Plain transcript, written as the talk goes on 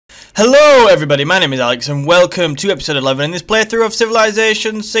Hello everybody, my name is Alex and welcome to episode 11 in this playthrough of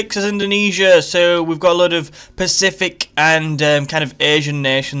Civilization 6 as Indonesia. So we've got a lot of Pacific and kind of Asian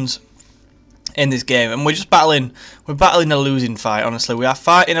nations in this game, and we're battling a losing fight. Honestly, we are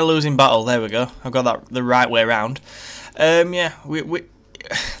fighting a losing battle. There we go, I've got that the right way around. Yeah, we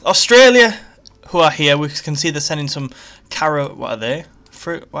Australia, who are here, we can see they're sending some what are they?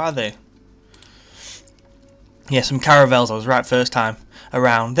 Fruit, what are they? Yeah, some caravels. I was right first time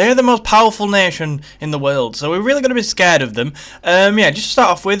around. They're the most powerful nation in the world, so we're really going to be scared of them. Yeah, just to start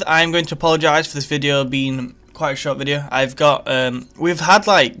off with, I'm going to apologise for this video being quite a short video. We've had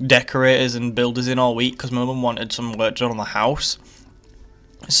like decorators and builders in all week because my mum wanted some work done on the house.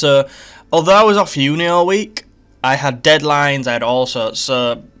 So, although I was off uni all week, I had deadlines, I had all sorts,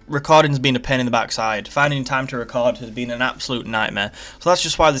 so recording's been a pain in the backside. Finding time to record has been an absolute nightmare. So that's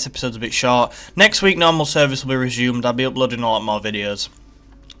just why this episode's a bit short. Next week, normal service will be resumed. I'll be uploading a lot more videos.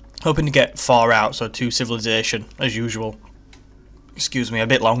 Hoping to get 4 out, so 2 Civilization, as usual. Excuse me, a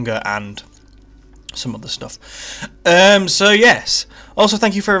bit longer and some other stuff. So yes. Also,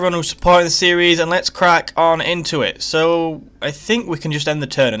 thank you for everyone who's supporting the series, and let's crack on into it. So, I think we can just end the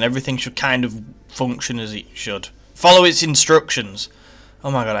turn and everything should kind of function as it should. Follow its instructions.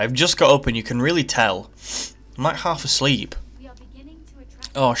 Oh my god, I've just got up and you can really tell. I'm like half asleep.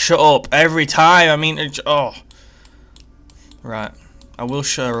 Oh, shut up. Every time. I mean, oh. Right. I will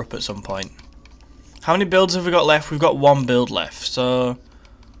show her up at some point. How many builds have we got left? We've got 1 build left. So,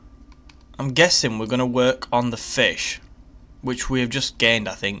 I'm guessing we're going to work on the fish. Which we have just gained,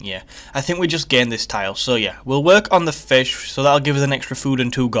 I think. Yeah. I think we just gained this tile. So, yeah. We'll work on the fish. So, that'll give us an extra food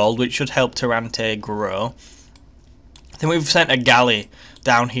and 2 gold. Which should help Tirante grow. I think we've sent a galley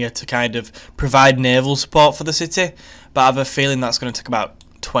down here to kind of provide naval support for the city, but I have a feeling that's going to take about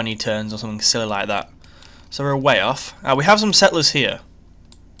 20 turns or something silly like that. So we're way off. We have some settlers here.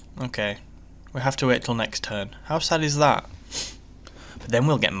 Okay, we have to wait till next turn. How sad is that? But then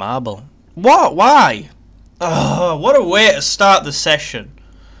we'll get marble. What? Why? Oh, what a way to start the session.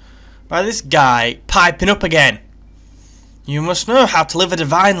 By this guy piping up again. You must know how to live a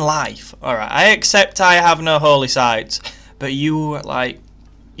divine life. Alright, I accept I have no holy sites, but you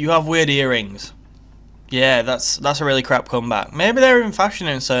have weird earrings. Yeah, that's a really crap comeback. Maybe they're in fashion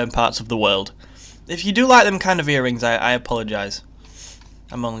in certain parts of the world. If you do like them kind of earrings, I apologise.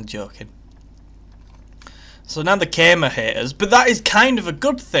 I'm only joking. So now the Khmer hate us, but that is kind of a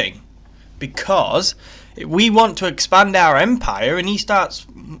good thing. Because we want to expand our empire and he starts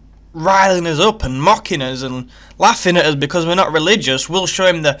riling us up and mocking us and laughing at us because we're not religious. We'll show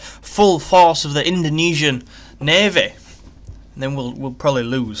him the full force of the Indonesian navy. And then we'll probably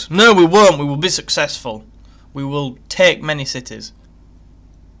lose. No, we won't. We will be successful. We will take many cities.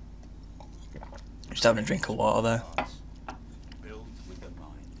 Just having a drink of water there.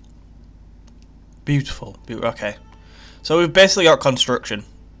 Beautiful. Okay. So we've basically got construction.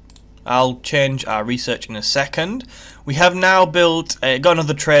 I'll change our research in a second. We have now built, got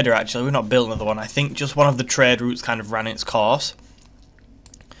another trader actually. We've not built another one. I think just one of the trade routes kind of ran its course.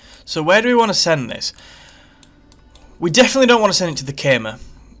 So where do we want to send this? We definitely don't want to send it to the Khmer.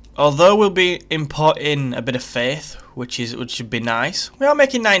 Although we'll be importing a bit of faith, which should be nice. We are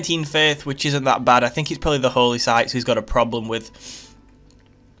making 19 faith, which isn't that bad. I think it's probably the holy sites he's got a problem with.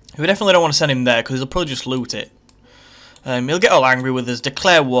 We definitely don't want to send him there because he'll probably just loot it. He'll get all angry with us,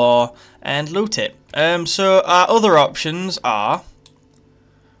 declare war, and loot it. So our other options are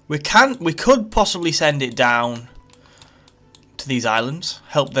we could possibly send it down to these islands,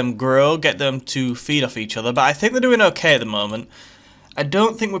 help them grow, get them to feed off each other, but I think they're doing okay at the moment. I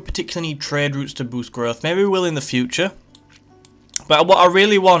don't think we particularly need trade routes to boost growth. Maybe we will in the future. But what I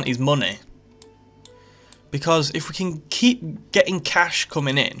really want is money. Because if we can keep getting cash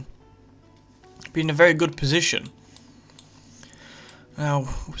coming in, we'll be in a very good position. Now,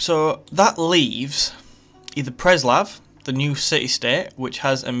 so that leaves either Preslav, the new city-state, which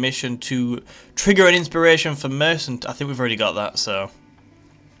has a mission to trigger an inspiration for merchant. I think we've already got that, so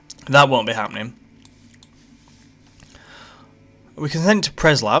that won't be happening. We can send it to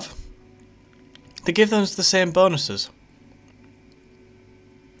Preslav. They give them the same bonuses.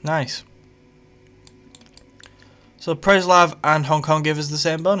 Nice. So Preslav and Hong Kong give us the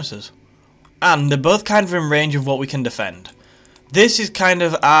same bonuses. And they're both kind of in range of what we can defend. This is kind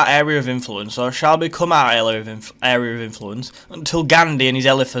of our area of influence, or shall become our area of influence, until Gandhi and his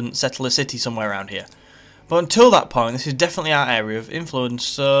elephant settle a city somewhere around here. But until that point, this is definitely our area of influence,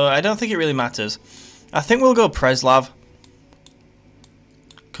 so I don't think it really matters. I think we'll go Preslav,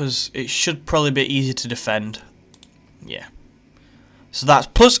 because it should probably be easy to defend. Yeah. So that's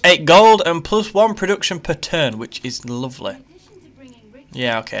plus 8 gold and plus 1 production per turn, which is lovely.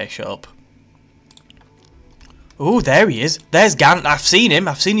 Yeah, okay, shut up. Ooh, there he is. There's Gant. I've seen him.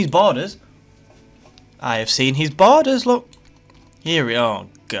 I've seen his borders. I have seen his borders, look. Here we are. Oh,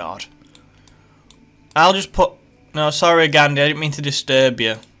 God. I'll just put... No, sorry, Gandhi. I didn't mean to disturb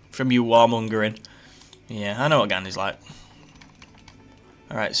you from you warmongering. Yeah, I know what Gandhi's like.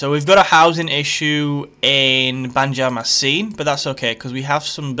 Alright, so we've got a housing issue in Banjarmasin, but that's okay, because we have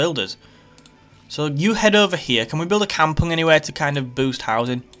some builders. So you head over here. Can we build a kampung anywhere to kind of boost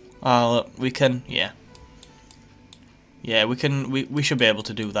housing? Oh, look, we can, yeah. Yeah, we can. We should be able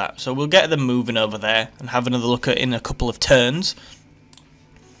to do that. So we'll get them moving over there and have another look at in a couple of turns.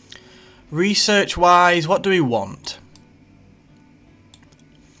 Research-wise, what do we want?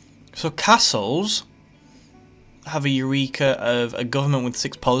 So castles have a eureka of a government with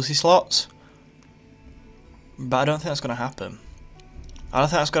 6 policy slots, but I don't think that's going to happen. I don't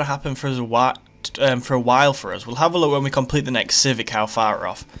think that's going to happen for us for a while for us. We'll have a look when we complete the next civic how far we're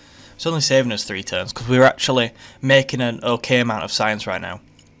off. It's only saving us 3 turns because we're actually making an okay amount of science right now.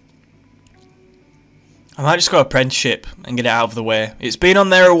 I might just go apprenticeship and get it out of the way. It's been on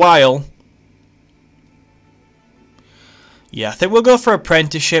there a while. Yeah, I think we'll go for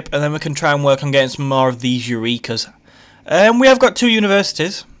apprenticeship and then we can try and work on getting some more of these eurekas. We have got 2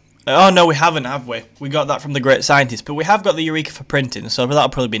 universities. Oh no, we haven't, have we? We got that from the great scientist, but we have got the eureka for printing, so that'll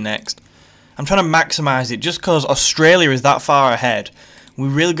probably be next. I'm trying to maximise it just because Australia is that far ahead. We're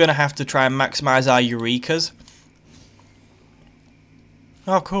really going to have to try and maximise our eurekas.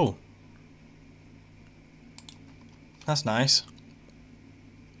 Oh, cool. That's nice.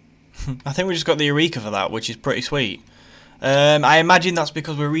 I think we just got the eureka for that, which is pretty sweet. I imagine that's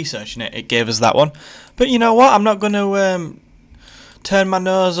because we're researching it. It gave us that one. But you know what? I'm not going to turn my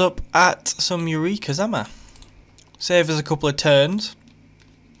nose up at some eurekas, am I? Save us a couple of turns.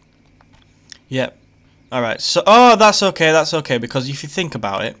 Yep. Alright. So, oh, that's okay, because if you think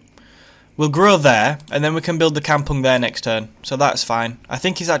about it, we'll grow there, and then we can build the kampung there next turn. So that's fine. I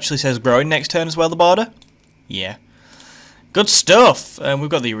think it actually says growing next turn as well, the border. Yeah. Good stuff. We've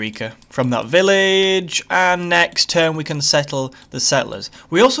got the eureka from that village, and next turn we can settle the settlers.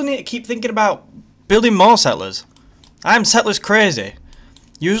 We also need to keep thinking about building more settlers. I'm settlers crazy.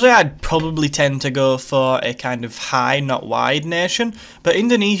 Usually I'd probably tend to go for a kind of high, not wide nation, but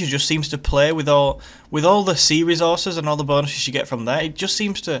Indonesia just seems to play with all the sea resources and all the bonuses you get from there. It just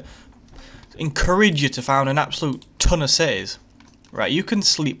seems to encourage you to found an absolute ton of cities. Right, you can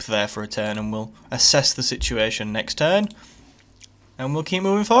sleep there for a turn and we'll assess the situation next turn. And we'll keep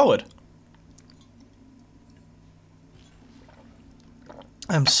moving forward.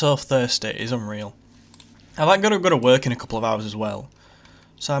 I'm so thirsty, it is unreal. I've got to go to work in a couple of hours as well.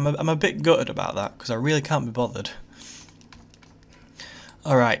 So I'm a bit gutted about that, because I really can't be bothered.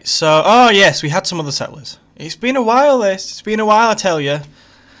 Alright, so, oh yes, we had some other settlers. It's been a while this, it's been a while I tell you.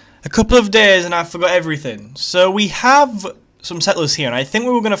 A couple of days and I forgot everything. So we have some settlers here, and I think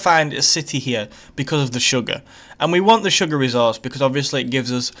we were going to find a city here because of the sugar. And we want the sugar resource because obviously it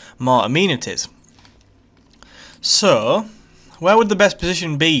gives us more amenities. So, where would the best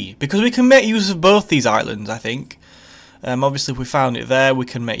position be? Because we can make use of both these islands, I think. Obviously if we found it there, we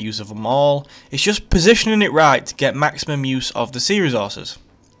can make use of them all. It's just positioning it right to get maximum use of the sea resources.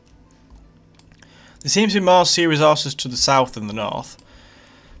 There seems to be more sea resources to the south than the north.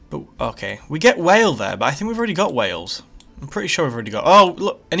 But, okay, we get whale there, but I think we've already got whales. I'm pretty sure we've already got... Oh,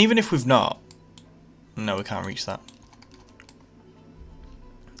 look, and even if we've not... No, we can't reach that.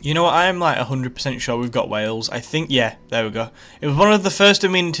 You know what, I am like 100% sure we've got whales. I think, yeah, there we go. It was one of the first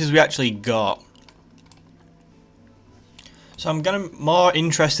amenities we actually got. So I'm more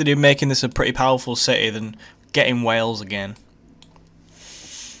interested in making this a pretty powerful city than getting whales again.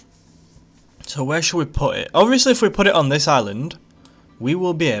 So where should we put it? Obviously if we put it on this island, we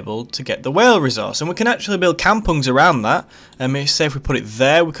will be able to get the whale resource, and we can actually build kampungs around that. And say if we put it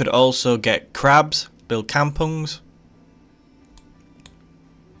there, we could also get crabs, build kampungs.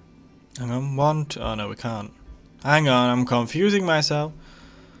 Hang on, 1, 2, oh no, we can't. Hang on, I'm confusing myself.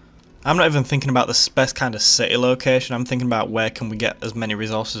 I'm not even thinking about the best kind of city location. I'm thinking about where can we get as many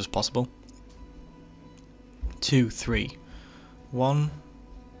resources as possible. 2, 3, 1.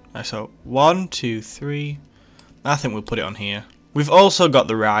 So 1, 2, 3. I think we'll put it on here. We've also got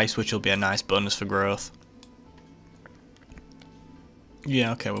the rice, which will be a nice bonus for growth.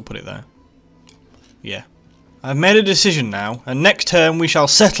 Yeah, okay, we'll put it there. Yeah. I've made a decision now, and next term we shall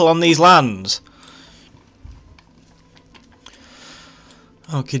settle on these lands.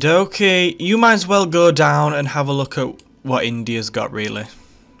 Okie dokie. You might as well go down and have a look at what India's got, really.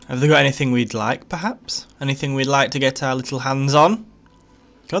 Have they got anything we'd like, perhaps? Anything we'd like to get our little hands on?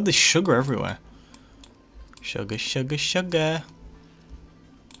 God, there's sugar everywhere. Sugar, sugar, sugar.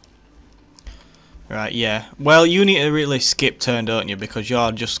 Right, yeah. Well, you need to really skip turn, don't you? Because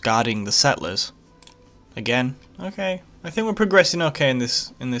you're just guarding the settlers. Again. Okay. I think we're progressing okay in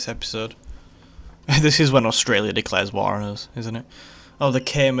this episode. This is when Australia declares war on us, isn't it? Oh, the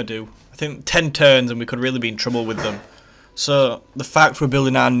Khmer do. I think 10 turns and we could really be in trouble with them. So, the fact we're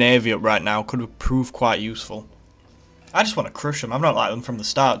building our navy up right now could prove quite useful. I just want to crush them. I've not liked them from the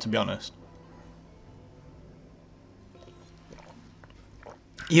start, to be honest.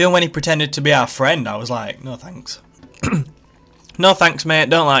 Even when he pretended to be our friend, I was like, no thanks. No thanks, mate.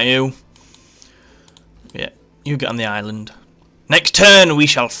 Don't like you. Yeah, you get on the island. Next turn, we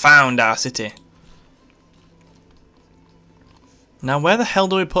shall found our city. Now, where the hell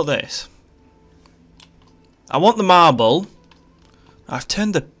do we put this? I want the marble. I've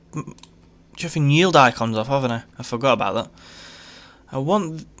turned the chuffing yield icons off, haven't I? I forgot about that. I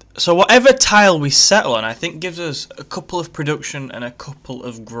want... So whatever tile we settle on, I think gives us a couple of production and a couple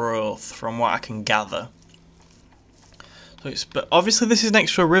of growth, from what I can gather. So it's, but obviously this is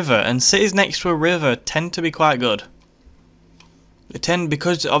next to a river, and cities next to a river tend to be quite good. They tend,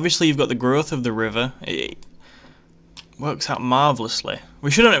 because obviously you've got the growth of the river, it works out marvellously.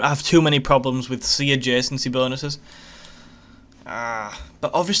 We shouldn't have too many problems with sea adjacency bonuses.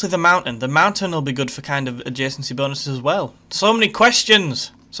 But obviously the mountain will be good for kind of adjacency bonuses as well. So many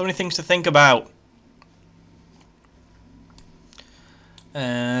questions, so many things to think about.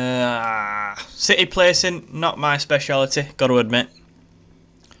 City placing, not my speciality, got to admit.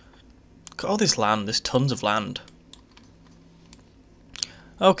 Look at all this land, there's tons of land.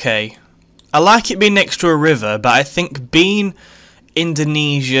 Okay, I like it being next to a river, but I think being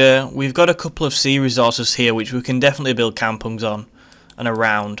Indonesia, we've got a couple of sea resources here which we can definitely build kampungs on and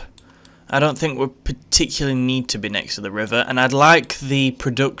around. I don't think we particularly need to be next to the river, and I'd like the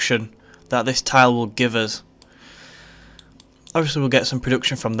production that this tile will give us. Obviously we'll get some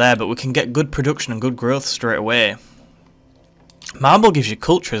production from there, but we can get good production and good growth straight away. Marble gives you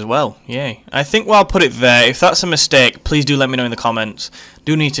culture as well, yay. I think I'll put it there. If that's a mistake, please do let me know in the comments.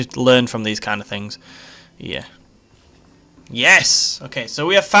 Do need to learn from these kind of things. Yeah. Yes! Okay, so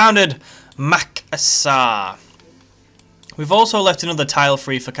we have founded Makassar. We've also left another tile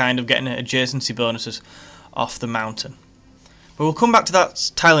free for kind of getting adjacency bonuses off the mountain. But we'll come back to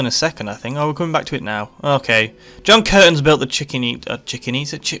that tile in a second, I think. Oh, we're coming back to it now. Okay. John Curtin's built the chicken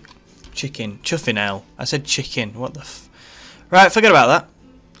chuffing hell. I said chicken. What the f... Right, forget about that.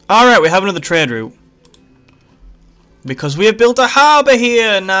 Alright, we have another trade route. Because we have built a harbour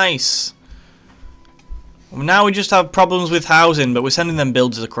here. Nice. Now we just have problems with housing, but we're sending them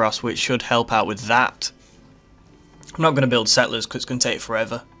builders across, which should help out with that. I'm not going to build settlers because it's going to take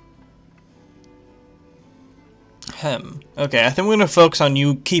forever. Okay, I think we're going to focus on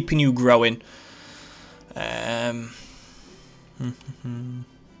you, keeping you growing. Could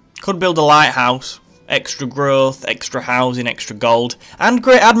build a lighthouse. Extra growth, extra housing, extra gold, and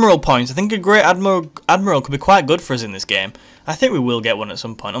Great Admiral points. I think a Great Admiral could be quite good for us in this game. I think we will get one at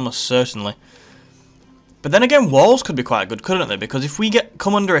some point, almost certainly. But then again, walls could be quite good, couldn't they? Because if we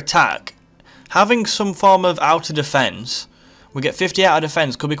come under attack, having some form of outer defence, we get 50 outer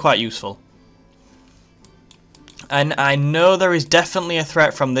defence, could be quite useful. And I know there is definitely a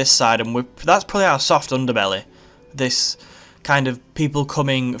threat from this side, and that's probably our soft underbelly. This kind of people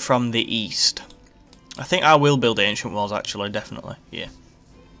coming from the east. I think I will build ancient walls, actually, definitely. Yeah.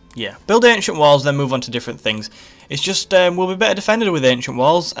 Yeah. Build ancient walls, then move on to different things. It's just, we'll be better defended with ancient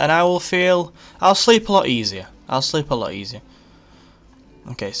walls, and I will feel... I'll sleep a lot easier. I'll sleep a lot easier.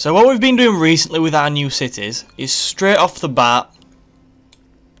 Okay, so what we've been doing recently with our new cities is straight off the bat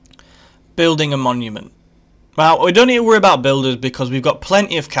building a monument. Well, we don't need to worry about builders because we've got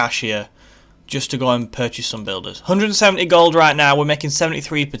plenty of cash here just to go and purchase some builders. 170 gold right now, we're making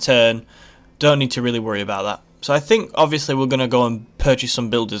 73 per turn. Don't need to really worry about that. So I think obviously we're going to go and purchase some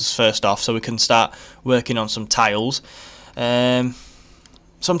builders first off so we can start working on some tiles.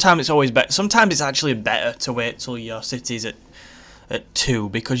 Sometimes it's always better. Sometimes it's actually better to wait till your city's at 2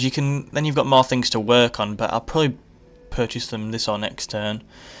 because then you've got more things to work on, but I'll probably purchase them this or next turn.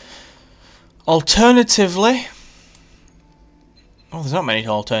 Alternatively, oh, there's not many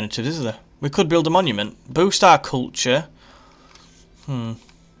alternatives, is there? We could build a monument, boost our culture. I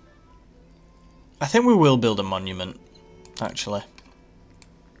think we will build a monument, actually.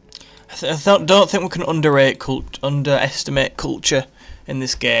 I don't think we can underestimate culture in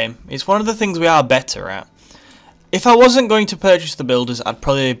this game. It's one of the things we are better at. If I wasn't going to purchase the builders, I'd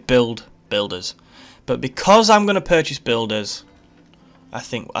probably build builders. But because I'm going to purchase builders, I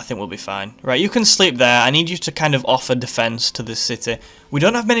think we'll be fine. Right, you can sleep there. I need you to kind of offer defense to this city. We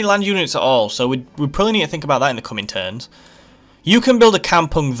don't have many land units at all, so we probably need to think about that in the coming turns. You can build a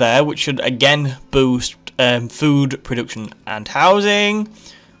kampung there, which should again boost food production and housing,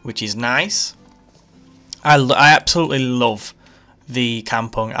 which is nice. I absolutely love the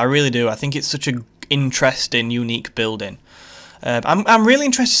kampung. I really do. I think it's such a interesting, unique building. I'm really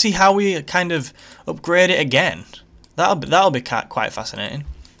interested to see how we kind of upgrade it again. That'll be quite fascinating.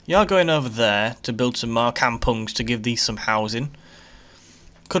 You're going over there to build some more kampungs to give these some housing.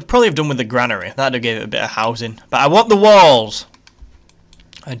 Could probably have done with the granary. That'd have gave it a bit of housing. But I want the walls.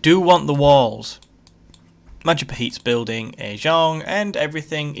 I do want the walls. Majapahit's building a zhong, and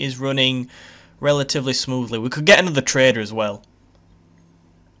everything is running relatively smoothly. We could get another trader as well.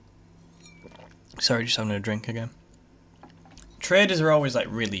 Sorry, just having a drink again. Traders are always like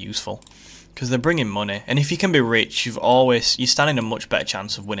really useful because they're bringing money, and if you can be rich, you're standing a much better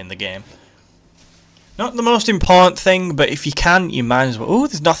chance of winning the game. Not the most important thing, but if you can, you might as well. Oh,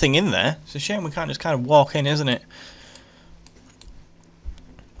 there's nothing in there. It's a shame we can't just kind of walk in, isn't it?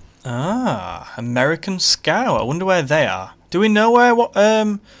 Ah, American Scout. I wonder where they are. Do we know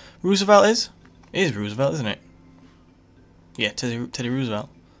where Roosevelt is? It is Roosevelt, isn't it? Yeah, Teddy Roosevelt.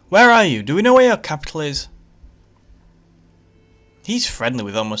 Where are you? Do we know where your capital is? He's friendly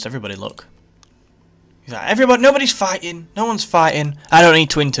with almost everybody, look. He's like, everybody, nobody's fighting. No one's fighting. I don't need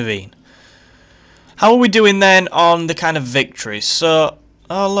to intervene. How are we doing then on the kind of victories? So,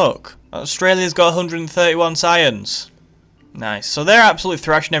 oh look, Australia's got 131 science. Nice. So they're absolutely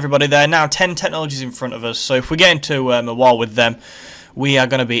thrashing everybody there. Now 10 technologies in front of us. So if we get into a war with them, we are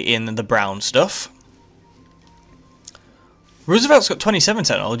going to be in the brown stuff. Roosevelt's got 27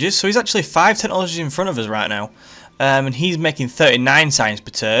 technologies, so he's actually 5 technologies in front of us right now. And he's making 39 science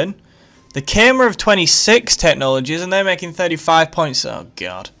per turn. The Khmer have 26 technologies, and they're making 35 points. Oh,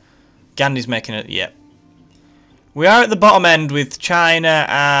 God. Gandhi's making it, yep. We are at the bottom end with China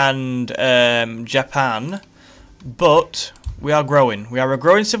and Japan, but we are growing. We are a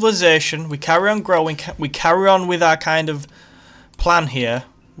growing civilization. We carry on growing. We carry on with our kind of plan here.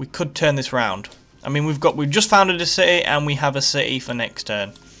 We could turn this round. I mean, we've just founded a city, and we have a city for next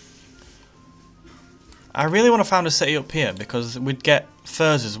turn. I really want to found a city up here because we'd get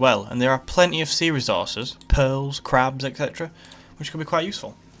furs as well, and there are plenty of sea resources, pearls, crabs, etc., which could be quite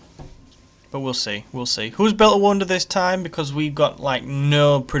useful. But we'll see, we'll see. Who's built a wonder this time? Because we've got like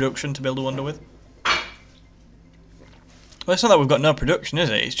no production to build a wonder with. Well, it's not that we've got no production, is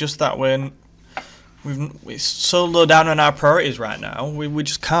it? It's just that when we're so low down on our priorities right now, we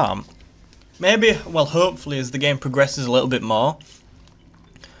just can't. Maybe, well, hopefully, as the game progresses a little bit more,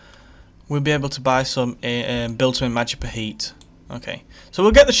 we'll be able to buy some, build some in Majapahit. Okay, so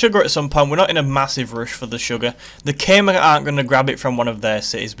we'll get the sugar at some point. We're not in a massive rush for the sugar. The Khmer aren't going to grab it from one of their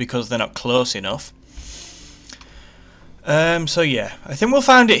cities because they're not close enough. So yeah, I think we'll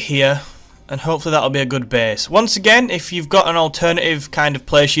find it here, and hopefully that'll be a good base. Once again, if you've got an alternative kind of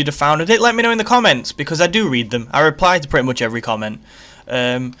place you'd have founded it, let me know in the comments, because I do read them. I reply to pretty much every comment.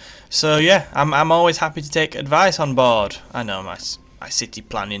 So yeah, I'm always happy to take advice on board. I know my city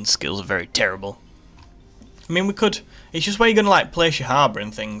planning skills are very terrible. I mean, we could. It's just where you're gonna like place your harbour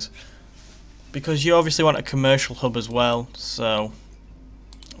and things, because you obviously want a commercial hub as well. So,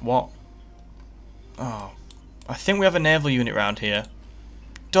 what? Oh, I think we have a naval unit around here.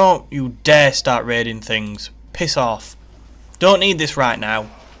 Don't you dare start raiding things. Piss off. Don't need this right now.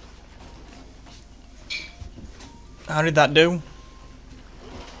 How did that do?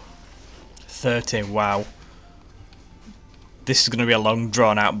 30. Wow. This is going to be a long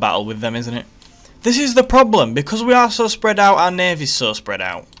drawn out battle with them, isn't it? This is the problem. Because we are so spread out, our navy's so spread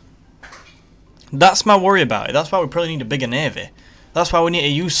out. That's my worry about it. That's why we probably need a bigger navy. That's why we need to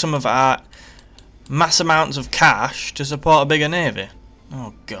use some of our mass amounts of cash to support a bigger navy.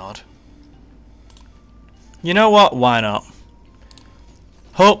 Oh, God. You know what? Why not?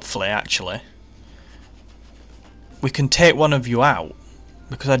 Hopefully, actually, we can take one of you out.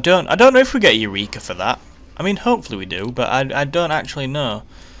 Because I don't know if we get Eureka for that. I mean, hopefully we do, but I don't actually know.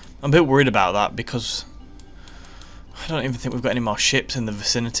 I'm a bit worried about that because I don't even think we've got any more ships in the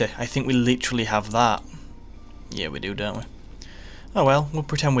vicinity. I think we literally have that. Yeah, we do, don't we? Oh well, we'll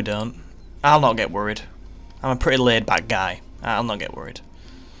pretend we don't. I'll not get worried. I'm a pretty laid back guy. I'll not get worried.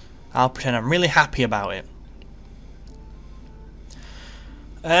 I'll pretend I'm really happy about it.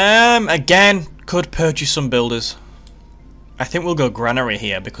 Again, could purchase some builders. I think we'll go granary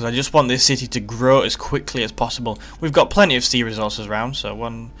here because I just want this city to grow as quickly as possible. We've got plenty of sea resources around, so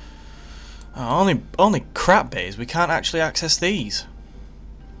one... Oh, only crap bays. We can't actually access these.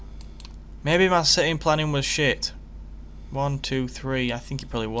 Maybe my city planning was shit. 1, 2, 3. I think it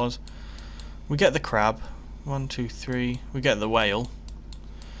probably was. We get the crab. 1, 2, 3. We get the whale.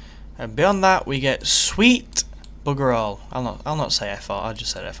 And beyond that, we get sweet Bugger all. I'll not say F all. I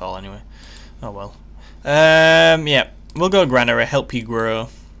just said F all anyway. Oh well. Yeah. We'll go granary. Help you grow.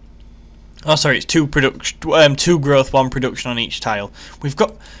 Oh, sorry. It's two growth, 1 production on each tile. We've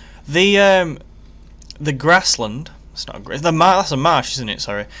got the grassland. It's not a that's a marsh, isn't it?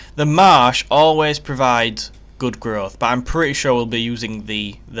 Sorry. The marsh always provides good growth, but I'm pretty sure we'll be using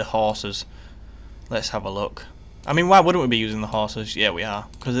the horses. Let's have a look. I mean, why wouldn't we be using the horses? Yeah, we are,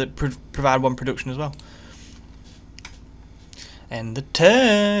 because it provide 1 production as well. And the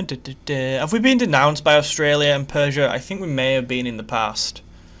turn. Have we been denounced by Australia and Persia? I think we may have been in the past.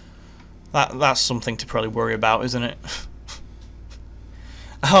 That's something to probably worry about, isn't it?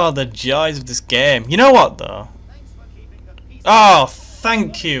 Oh, the joys of this game. You know what, though? Oh,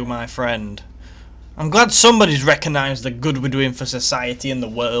 thank you, my friend. I'm glad somebody's recognised the good we're doing for society and the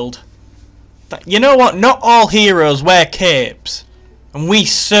world. You know what? Not all heroes wear capes. And we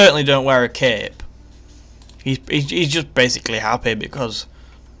certainly don't wear a cape. He's just basically happy because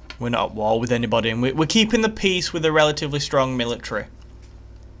we're not at war with anybody. And we're keeping the peace with a relatively strong military.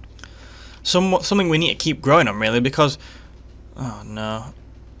 Something we need to keep growing on, really, because... Oh, no.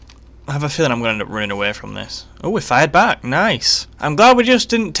 I have a feeling I'm going to end up running away from this. Oh, we fired back. Nice. I'm glad we just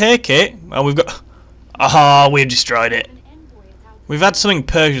didn't take it. Well, we've got... Oh, we've destroyed it. We've had something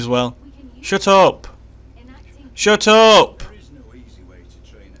Persia as well. Shut up. Shut up.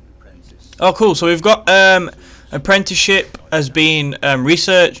 Oh, cool. So we've got apprenticeship has been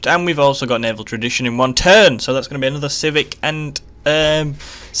researched, and we've also got naval tradition in 1 turn. So that's going to be another civic and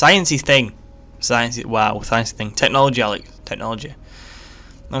sciencey thing. Sciencey thing. Technology, Alex. Technology.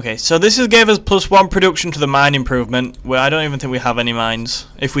 Okay, so this has gave us +1 production to the mine improvement, where I don't even think we have any mines.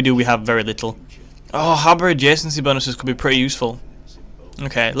 If we do, we have very little. Oh, harbour adjacency bonuses could be pretty useful.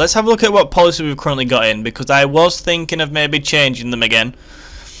 Okay, let's have a look at what policy we've currently got in, because I was thinking of maybe changing them again.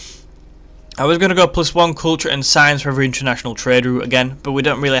 I was going to go +1 culture and science for every international trade route again, but we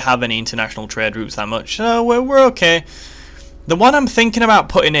don't really have any international trade routes that much, so we're okay. The one I'm thinking about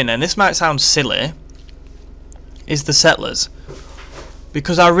putting in, and this might sound silly, is the settlers.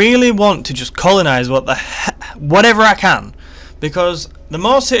 Because I really want to just colonise whatever I can. Because the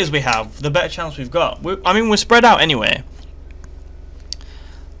more cities we have, the better chance we've got. I mean, we're spread out anyway.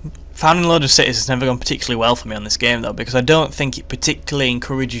 Founding a load of cities has never gone particularly well for me on this game, though, because I don't think it particularly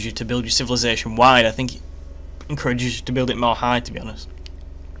encourages you to build your civilization wide. I think it encourages you to build it more high, to be honest.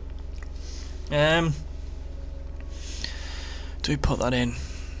 Do we put that in?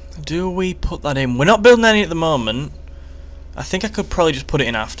 Do we put that in? We're not building any at the moment. I think I could probably just put it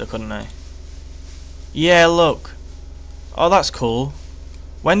in after, couldn't I? Yeah, look. Oh, that's cool.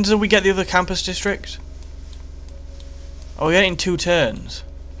 When do we get the other campus district? Oh, we get it in 2 turns.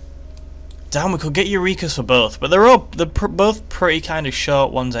 Damn, we could get Eurekas for both, but they're both pretty kind of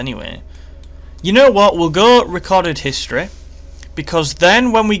short ones anyway. You know what? We'll go recorded history, because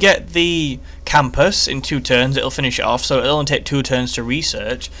then when we get the campus in 2 turns, it'll finish it off, so it'll only take 2 turns to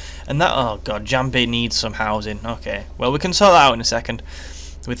research. And that, oh god, Jambi needs some housing. Okay, well, we can sort that out in a second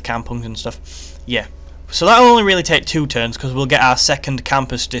with kampungs and stuff. Yeah, so that'll only really take 2 turns, because we'll get our 2nd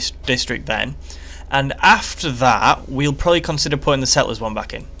campus district then. And after that, we'll probably consider putting the settlers one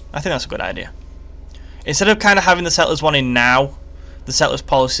back in. I think that's a good idea. Instead of kind of having the settlers one in now, the settlers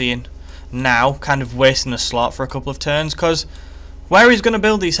policy in now, kind of wasting the slot for a couple of turns, because where are he going to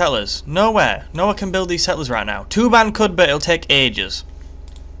build these settlers? Nowhere. No one can build these settlers right now. 2-man could, but it'll take ages.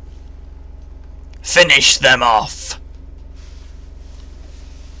 Finish them off!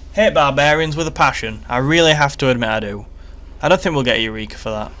 Hate barbarians with a passion. I really have to admit I do. I don't think we'll get Eureka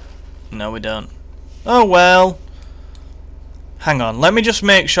for that. No, we don't. Oh well. Hang on, let me just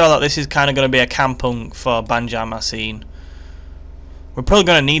make sure that this is kind of going to be a kampung for Banjarmasin. We're probably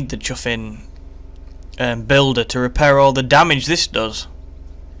going to need the chuffing builder to repair all the damage this does.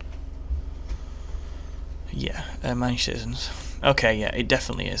 Yeah, managed citizens. Okay, yeah, it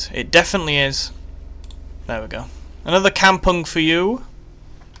definitely is. It definitely is. There we go. Another kampung for you.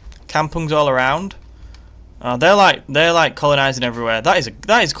 Kampungs all around. They're like colonising everywhere. That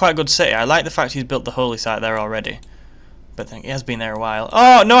is quite a good city. I like the fact he's built the holy site there already. But I think he has been there a while.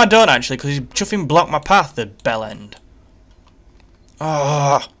 Oh no, I don't actually, because he's chuffing blocked my path. The bell end.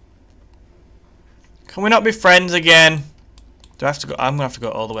 Oh. Can we not be friends again? Do I have to go? I'm gonna have to go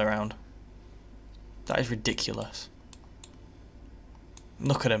all the way around. That is ridiculous.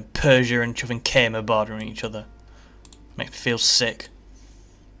 Look at them, Persia and chuffing Khmer bordering each other. Makes me feel sick.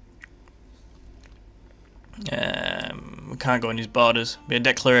 We can't go in his borders. Be a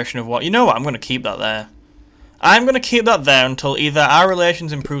declaration of what? You know what? I'm going to keep that there. I'm going to keep that there until either our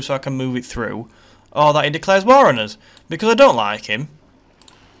relations improve so I can move it through, or that he declares war on us, because I don't like him.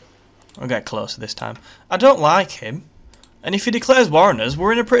 We'll get closer this time. I don't like him. And if he declares war on us,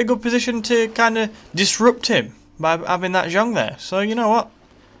 we're in a pretty good position to kind of disrupt him by having that Zhong there. So, you know what?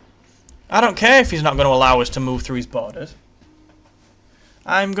 I don't care if he's not going to allow us to move through his borders.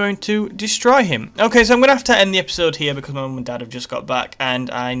 I'm going to destroy him. Okay, so I'm going to have to end the episode here because my mum and dad have just got back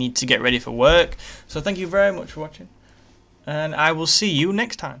and I need to get ready for work. So thank you very much for watching. And I will see you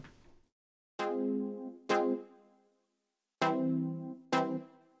next time.